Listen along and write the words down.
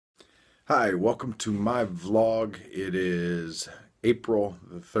Hi, welcome to my vlog. It is April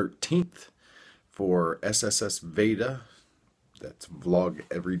the 13th for SSS Veda. That's vlog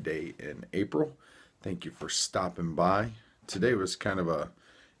every day in April. Thank you for stopping by. Today was kind of a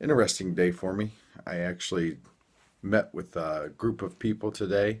interesting day for me. I actually met with a group of people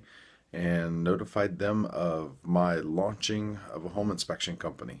today and notified them of my launching of a home inspection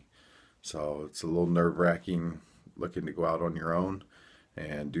company. So it's a little nerve-wracking looking to go out on your own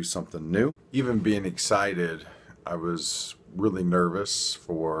and do something new. Even being excited, I was really nervous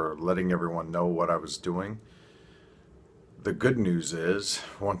for letting everyone know what I was doing. The good news is,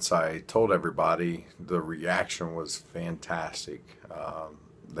 once I told everybody, the reaction was fantastic.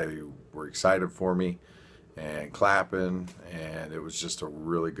 They were excited for me and clapping, and it was just a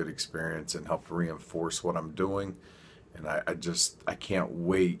really good experience and helped reinforce what I'm doing. And I can't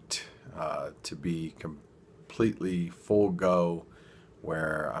wait to be completely full go,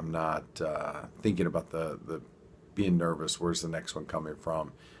 where I'm not thinking about the being nervous, where's the next one coming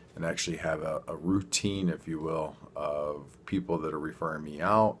from, and actually have a routine, if you will, of people that are referring me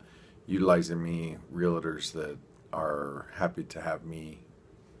out, utilizing me, realtors that are happy to have me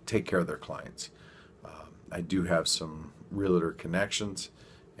take care of their clients. I do have some realtor connections,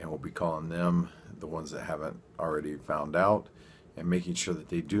 and we'll be calling them, the ones that haven't already found out, and making sure that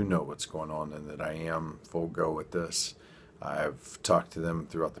they do know what's going on and that I am full go with this. I've talked to them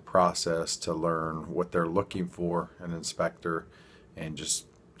throughout the process to learn what they're looking for in an inspector and just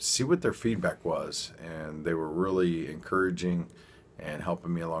see what their feedback was. And they were really encouraging and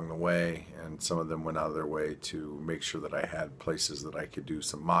helping me along the way. And some of them went out of their way to make sure that I had places that I could do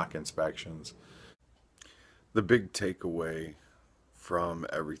some mock inspections. The big takeaway from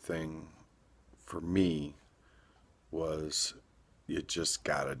everything for me was you just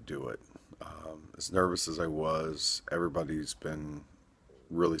gotta do it. As nervous as I was, everybody's been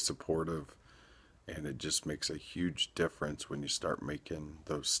really supportive, and it just makes a huge difference when you start making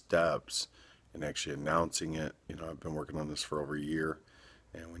those steps and actually announcing it. You know, I've been working on this for over a year,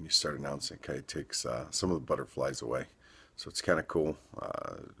 and when you start announcing it, kind of takes some of the butterflies away. So it's kind of cool.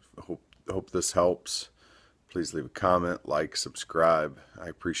 Hope this helps. Please leave a comment, like, subscribe. I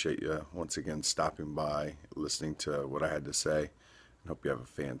appreciate you once again stopping by, listening to what I had to say, and hope you have a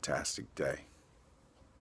fantastic day.